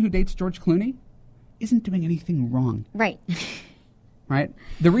person who dates George Clooney isn't doing anything wrong. Right. Right?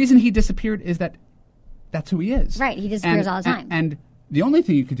 The reason he disappeared is that's who he is. Right. He disappears all the time. And the only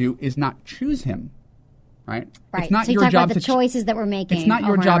thing you could do is not choose him. Right? Right. It's not so you your talk job about the to choices that we're making. It's not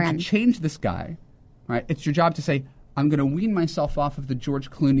your over and job over to again. change this guy. Right? It's your job to say, I'm going to wean myself off of the George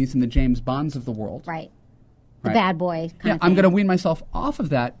Clooney's and the James Bonds of the world. Right. The Right. bad boy kind Yeah, of thing. I'm going to wean myself off of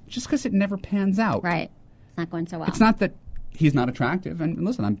that just because it never pans out. Right. It's not going so well. It's not that he's not attractive. And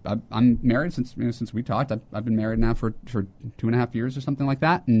listen, I'm married since we talked. I've been married now for 2.5 years or something like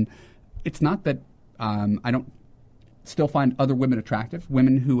that. And it's not that I don't still find other women attractive,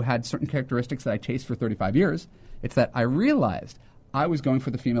 women who had certain characteristics that I chased for 35 years. It's that I realized I was going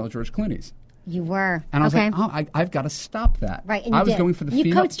for the female George Clooney's. You were. And I was okay. like, oh, I've got to stop that. Right. And I you was did. going for the you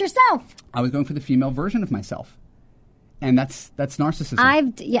female. coached yourself. I was going for the female version of myself. And that's narcissism. I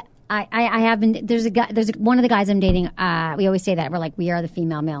have been. There's one of the guys I'm dating. We always say that we're like, we are the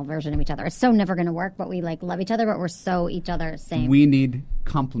female male version of each other. It's so never going to work, but we like love each other, but we're so each other same. We need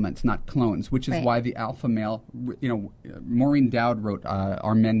complements, not clones, which is Right. why the alpha male, Maureen Dowd wrote,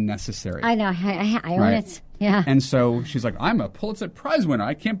 "Are Men Necessary?" I know. I own Right. it. Yeah. And so she's like, I'm a Pulitzer Prize winner.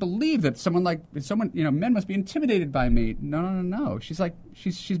 I can't believe that men must be intimidated by me. No. She's like,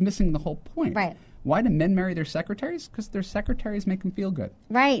 she's missing the whole point. Right. Why do men marry their secretaries? Because their secretaries make them feel good.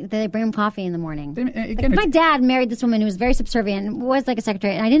 Right. They bring him coffee in the morning. Again, My dad married this woman who was very subservient and was like a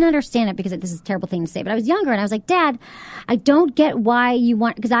secretary, and I didn't understand it because this is a terrible thing to say. But I was younger, and I was like, Dad, I don't get why you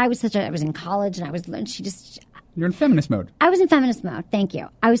want. Because I was in college, and you're in feminist mode. I was in feminist mode. Thank you.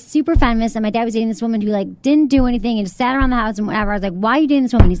 I was super feminist, and my dad was dating this woman who like didn't do anything and just sat around the house and whatever. I was like, why are you dating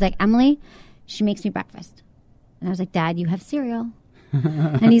this woman? He's like, Emily, she makes me breakfast. And I was like, Dad, you have cereal.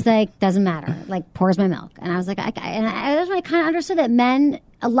 And he's like, doesn't matter. Like, pours my milk. And I was like, that's when I kind of understood that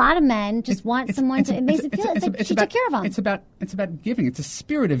a lot of men just want someone to. It makes it feel like she took care of them. It's about giving. It's a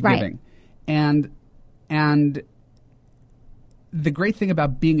spirit of Right. giving, and the great thing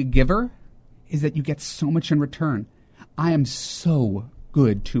about being a giver is that you get so much in return. I am so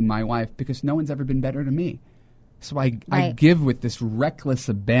good to my wife because no one's ever been better to me. So I give with this reckless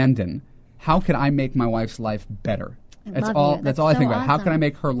abandon. How can I make my wife's life better? That's all I think about. How can I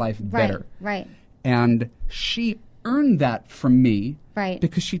make her life better? Right. And she earned that from me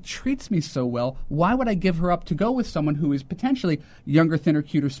because she treats me so well. Why would I give her up to go with someone who is potentially younger, thinner,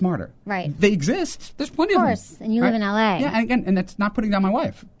 cuter, smarter? Right. They exist. There's plenty of them. Of course. And you live in L.A. Yeah, and again, and that's not putting down my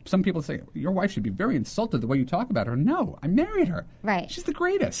wife. Some people say, your wife should be very insulted the way you talk about her. No, I married her. Right. She's the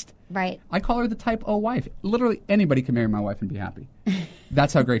greatest. Right. I call her the type O wife. Literally anybody can marry my wife and be happy.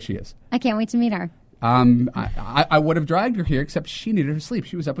 That's how great she is. I can't wait to meet her. I would have dragged her here, except she needed her sleep.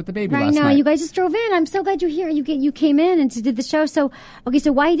 She was up with the baby last night. I know. You guys just drove in. I'm so glad you're here. You came in and did the show. So, okay,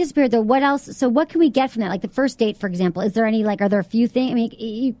 so why he disappeared, though? What else? So what can we get from that? Like the first date, for example. Is there any, are there a few things? I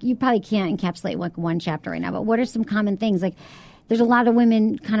mean, you probably can't encapsulate one chapter right now, but what are some common things? Like, there's a lot of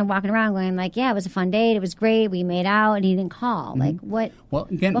women kind of walking around going yeah, it was a fun date. It was great. We made out and he didn't call. Like what? Well,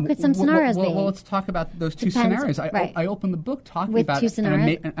 again, what could some scenarios be? Well, let's talk about those two scenarios. I opened the book talking with about two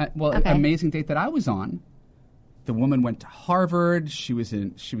scenarios? an amazing date that I was on. The woman went to Harvard. She was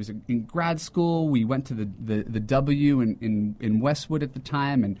in grad school. We went to the W in Westwood at the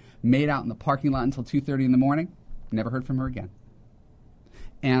time and made out in the parking lot until 2:30 in the morning. Never heard from her again.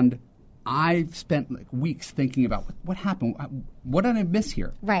 And I spent weeks thinking about what happened. What did I miss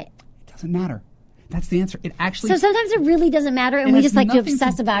here? Right. It doesn't matter. That's the answer. It actually. So sometimes it really doesn't matter, and we just like to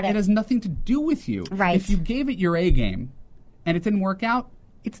obsess about it. It has nothing to do with you. Right. If you gave it your A game, and it didn't work out,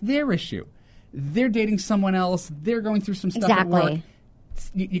 it's their issue. They're dating someone else. They're going through some stuff at work.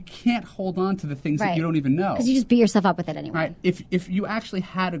 You can't hold on to the things that you don't even know. Because you just beat yourself up with it anyway. Right. If you actually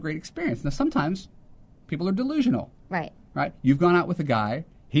had a great experience. Now, sometimes people are delusional. Right. Right. You've gone out with a guy.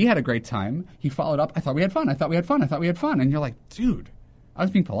 He had a great time. He followed up. I thought we had fun. I thought we had fun. I thought we had fun. And you're like, dude, I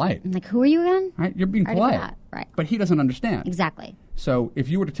was being polite. I'm like, who are you again? Right. You're being polite. Right. But he doesn't understand. Exactly. So if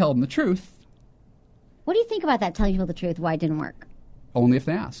you were to tell him the truth. What do you think about that, telling people the truth, why it didn't work? Only if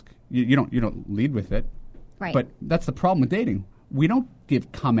they ask. You don't lead with it. Right. But that's the problem with dating. We don't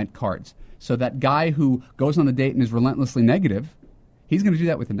give comment cards. So that guy who goes on the date and is relentlessly negative, he's going to do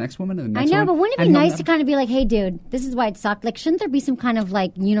that with the next woman and the next woman. I know, but wouldn't it be nice to kind of be like, hey, dude, this is why it sucked? Like, shouldn't there be some kind of,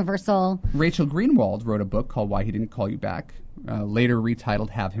 universal... Rachel Greenwald wrote a book called Why He Didn't Call You Back, later retitled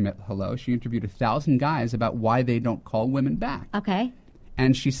Have Him at Hello. She interviewed 1,000 guys about why they don't call women back. Okay.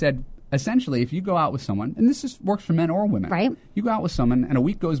 And she said, essentially, if you go out with someone, and this works for men or women. Right. You go out with someone, and a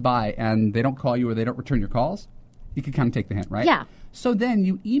week goes by, and they don't call you or they don't return your calls, you can kind of take the hint, right? Yeah. So then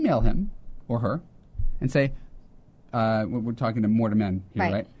you email him or her and say, we're talking more to men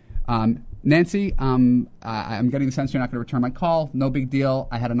here, right? Nancy, I'm getting the sense you're not going to return my call. No big deal.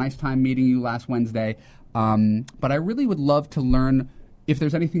 I had a nice time meeting you last Wednesday. But I really would love to learn if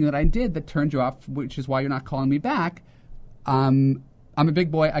there's anything that I did that turned you off, which is why you're not calling me back. I'm a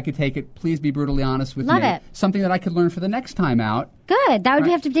big boy. I could take it. Please be brutally honest with me. Love it. Something that I could learn for the next time out. Good. That would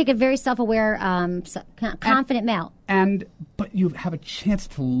have to take a very self-aware, confident male. But you have a chance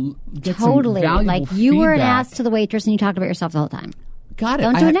to get totally. some valuable Like you were an feedback. ass to the waitress and you talked about yourself the whole time. Got it.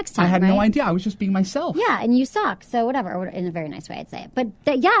 Don't do it next time. I had right? no idea. I was just being myself. Yeah, and you suck. So whatever, in a very nice way, I'd say it. But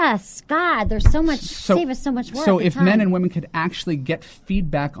yes, God, there's so much. Save us so much work. So if time. men and women could actually get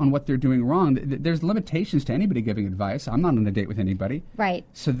feedback on what they're doing wrong, there's limitations to anybody giving advice. I'm not on a date with anybody. Right.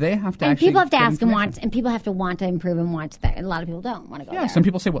 So they have to. And actually people have to get ask and information. want, and people have to want to improve and want that. And a lot of people don't want to go there. Yeah. Some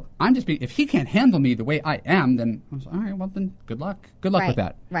people say, "Well, I'm just being. If he can't handle me the way I am, then I was, all right. Well, then good luck. Good luck with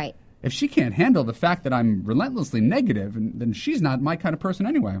that. Right. If she can't handle the fact that I'm relentlessly negative, then she's not my kind of person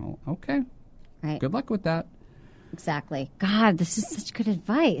anyway. Well, okay. Right. Good luck with that. Exactly. God, this is such good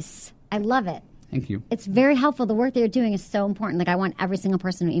advice. I love it. Thank you. It's very helpful. The work that you're doing is so important. Like, I want every single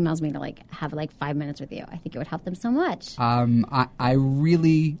person who emails me to have 5 minutes with you. I think it would help them so much. I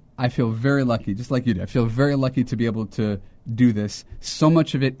feel very lucky, just like you do. I feel very lucky to be able to do this. So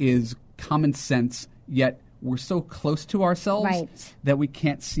much of it is common sense, yet we're so close to ourselves that we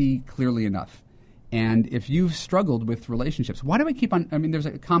can't see clearly enough. And if you've struggled with relationships, why do I keep on? I mean, there's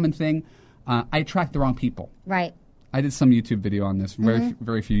a common thing. I attract the wrong people. Right. I did some YouTube video on this.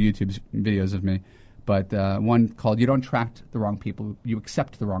 Very few YouTube videos of me. But one called "You Don't Attract the Wrong People. You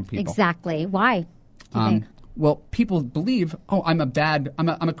Accept the Wrong People." Exactly. Why? Do you think? Well, people believe, I'm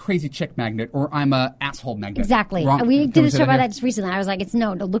a crazy chick magnet, or I'm a asshole magnet. Exactly. Wrong. We did a show about here? that just recently. I was like,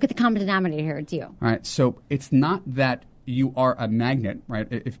 look at the common denominator here. It's you. All right. So it's not that you are a magnet, right?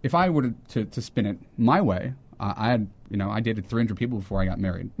 If I were to spin it my way, I dated 300 people before I got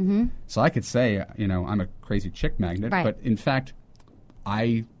married. Mm-hmm. So I could say, I'm a crazy chick magnet. Right. But in fact,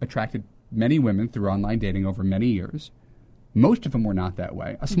 I attracted many women through online dating over many years. Most of them were not that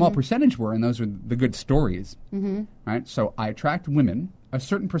way. A small percentage were, and those are the good stories. Mm-hmm. Right? So I attract women. A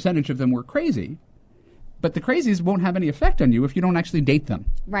certain percentage of them were crazy. But the crazies won't have any effect on you if you don't actually date them.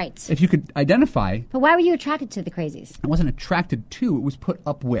 Right. If you could identify. But why were you attracted to the crazies? I wasn't attracted to, it was put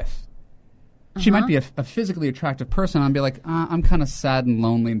up with. She might be a physically attractive person. I'd be like, I'm kind of sad and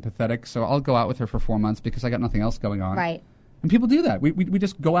lonely and pathetic, so I'll go out with her for 4 months because I got nothing else going on. Right. And people do that. We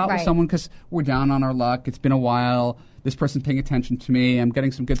just go out with someone because we're down on our luck. It's been a while. This person's paying attention to me. I'm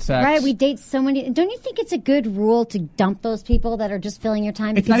getting some good sex. Right. We date so many. Don't you think it's a good rule to dump those people that are just filling your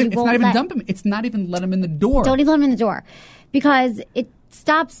time? It's not even dump them. It's not even let them in the door. Don't even let them in the door, because it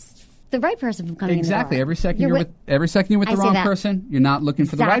stops the right person from coming exactly. in the door. Every second you're with the wrong person, you're not looking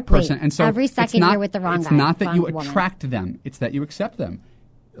for the right person. And so every second you're with the wrong guy. It's not that you woman. attract them. It's that you accept them.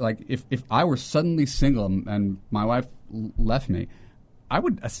 Like if I were suddenly single and my wife left me, I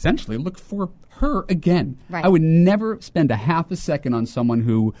would essentially look for her again. Right. I would never spend a half a second on someone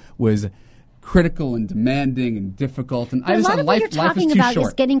who was critical and demanding and difficult. And but I just a lot of life, what you're life talking is too about short.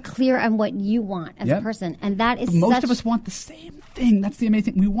 is getting clear on what you want as a person, and that is most of us want the same thing. That's the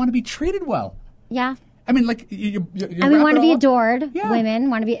amazing thing. We want to be treated well. Yeah. I mean, like, you and we want to be adored. Yeah. Women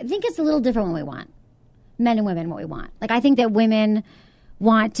want to be. I think it's a little different what we want. Men and women, what we want. Like, I think that women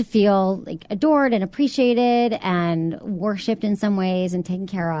want to feel like adored and appreciated and worshipped in some ways and taken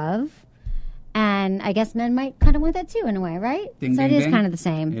care of. And I guess men might kind of want that too, in a way, right? Ding, so ding, it is ding. kind of the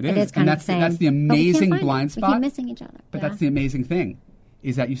same. It is kind of the same. That's the But we can't amazing find blind it. spot. We keep missing each other. But that's the amazing thing,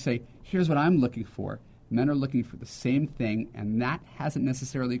 is that you say, here's what I'm looking for. Men are looking for the same thing, and that hasn't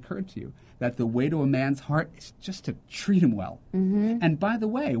necessarily occurred to you. That the way to a man's heart is just to treat him well. Mm-hmm. And by the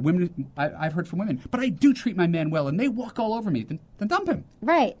way, women, I've heard from women, but I do treat my man well, and they walk all over me. Then dump him.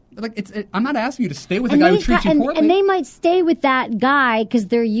 Right. Like I'm not asking you to stay with a guy who treats you poorly. And they might stay with that guy because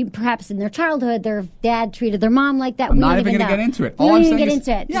perhaps in their childhood their dad treated their mom like that. I'm not even going to get into it. We don't even get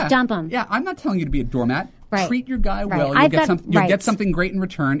into it. Just dump them. Yeah, I'm not telling you to be a doormat. Right. Treat your guy well. You'll get something great in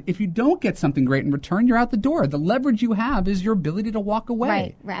return. If you don't get something great in return, you're out the door. The leverage you have is your ability to walk away.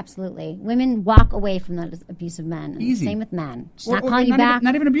 Right, absolutely. Women walk away from those abusive men. Easy. Same with men. Not calling you back.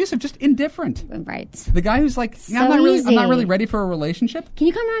 Not even abusive, just indifferent. Right. The guy who's like, So I'm not really easy. ready for a relationship. Can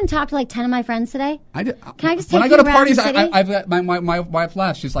you come around and talk to like 10 of my friends today? Can I just when take I go you to around parties, the city? I've got my wife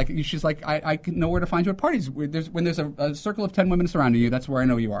laughs. She's like, I know where to find you at parties. When there's a circle of 10 women surrounding you, that's where I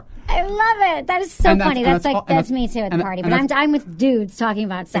know you are. I love it. That is so funny. That's me too at the party. But I'm with dudes talking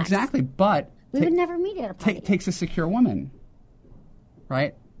about sex. Exactly, but we would never meet at a party. Takes a secure woman,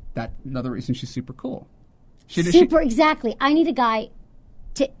 right? That's another reason she's super cool. Exactly. I need a guy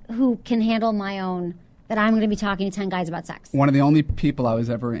who can handle my own. That I'm going to be talking to 10 guys about sex. One of the only people I was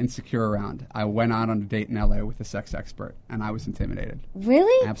ever insecure around. I went out on a date in L.A. with a sex expert, and I was intimidated.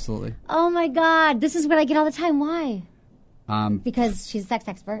 Really? Absolutely. Oh my God! This is what I get all the time. Why? Because she's a sex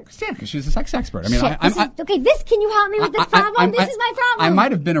expert. Yeah, because she's a sex expert. I mean, can you help me with this problem? This is my problem. I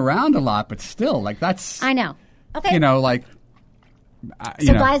might have been around a lot, but still, like that's. I know. Okay. You know, like.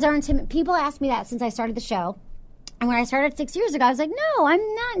 Guys are intimidated. People ask me that since I started the show, and when I started 6 years ago, I was like, "No, I'm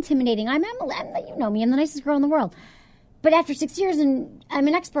not intimidating. I'm Emily. You know me. I'm the nicest girl in the world." But after 6 years, and I'm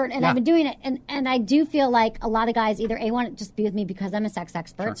an expert, and I've been doing it, and I do feel like a lot of guys either want to just be with me because I'm a sex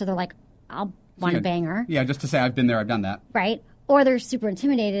expert, so they're like, "I'll." Want to bang her. Yeah, just to say I've been there, I've done that. Right. Or they're super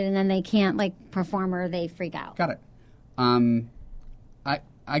intimidated and then they can't perform or they freak out. Got it.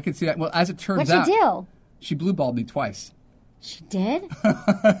 I could see that. Well, as it turns out. What'd she do? She blue balled me twice. She did?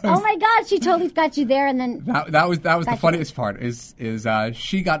 Oh my God, she totally got you there and then that was the funniest part is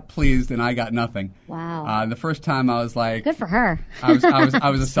she got pleased and I got nothing. Wow. The first time I was like, good for her. I was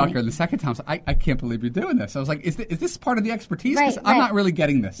a sucker. And the second time I was like, I can't believe you're doing this. I was like, is this part of the expertise? Because I'm not really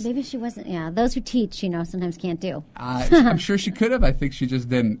getting this. Maybe she wasn't. Yeah, those who teach, sometimes can't do. I'm sure she could have. I think she just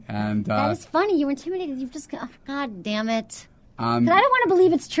didn't. And that is funny. You were intimidated. You've just God damn it. I don't And want to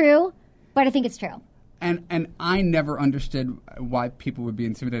believe it's true, but I think it's true. And I never understood why people would be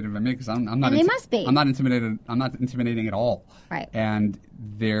intimidated by me because I'm not. And they must be. I'm not intimidated. I'm not intimidating at all. Right. And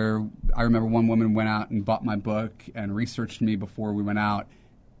I remember one woman went out and bought my book and researched me before we went out,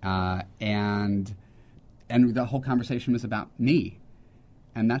 and the whole conversation was about me,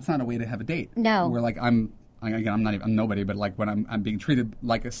 and that's not a way to have a date. No. Where I'm nobody, but like when I'm being treated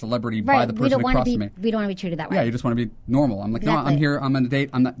like a celebrity by the person across from me. We don't want to be treated that way. Yeah, you just want to be normal. I'm like, exactly. No, I'm here. I'm on a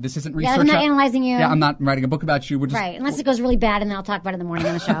date. I'm not. This isn't research. I'm not analyzing you. Yeah, I'm not writing a book about you. We're just right. Unless it goes really bad, and then I'll talk about it in the morning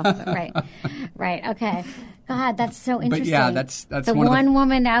on the show. Right. Okay. God, that's so interesting. But yeah, that's the one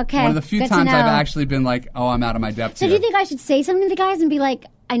woman. Okay. One of the few times I've actually been like, oh, I'm out of my depth. So do you think I should say something to the guys and be like,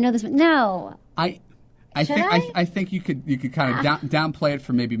 I know this? No. I think you could kind of downplay it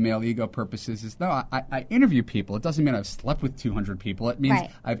for maybe male ego purposes. I interview people. It doesn't mean I've slept with 200 people. It means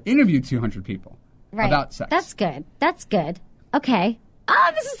I've interviewed 200 people about sex. That's good. Okay.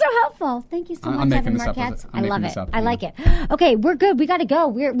 Oh, this is so helpful. Thank you so I'm much, making Evan this Marc up. Katz. I'm I love making it. this up. I like it. Okay, we're good. We got to go.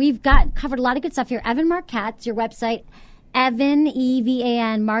 We've covered a lot of good stuff here. Evan Marc Katz, your website, Evan,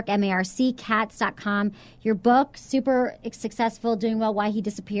 E-V-A-N, Marc, M-A-R-C, Katz.com. Your book, super successful, doing well, Why He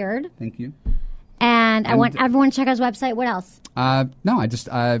Disappeared. Thank you. And I want everyone to check out his website. What else? No, I just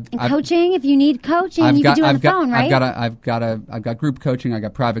And coaching. If you need coaching, you can do it on the phone, right? I've got group coaching. I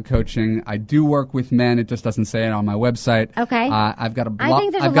got private coaching. I do work with men. It just doesn't say it on my website. Okay. I've got a blog. I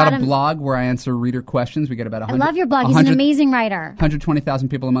think there's I've got a blog where I answer reader questions. We get about 100. I love your blog. He's an amazing writer. 120,000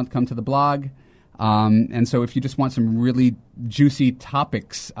 people a month come to the blog. And so if you just want some really juicy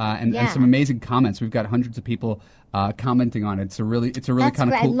topics and some amazing comments, we've got hundreds of people commenting on it. It's a really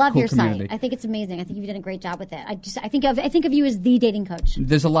kind of cool, I love your community. site. I think it's amazing. I think you've done a great job with it. I think of you as the dating coach.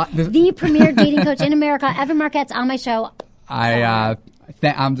 There's a lot. The premier dating coach in America. Evan Marc Katz on my show. I'm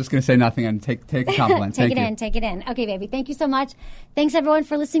just going to say nothing and take a compliment. Take it in. Okay, baby. Thank you so much. Thanks, everyone,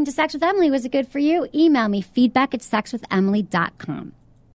 for listening to Sex with Emily. Was it good for you? Email me, feedback@sexwithemily.com.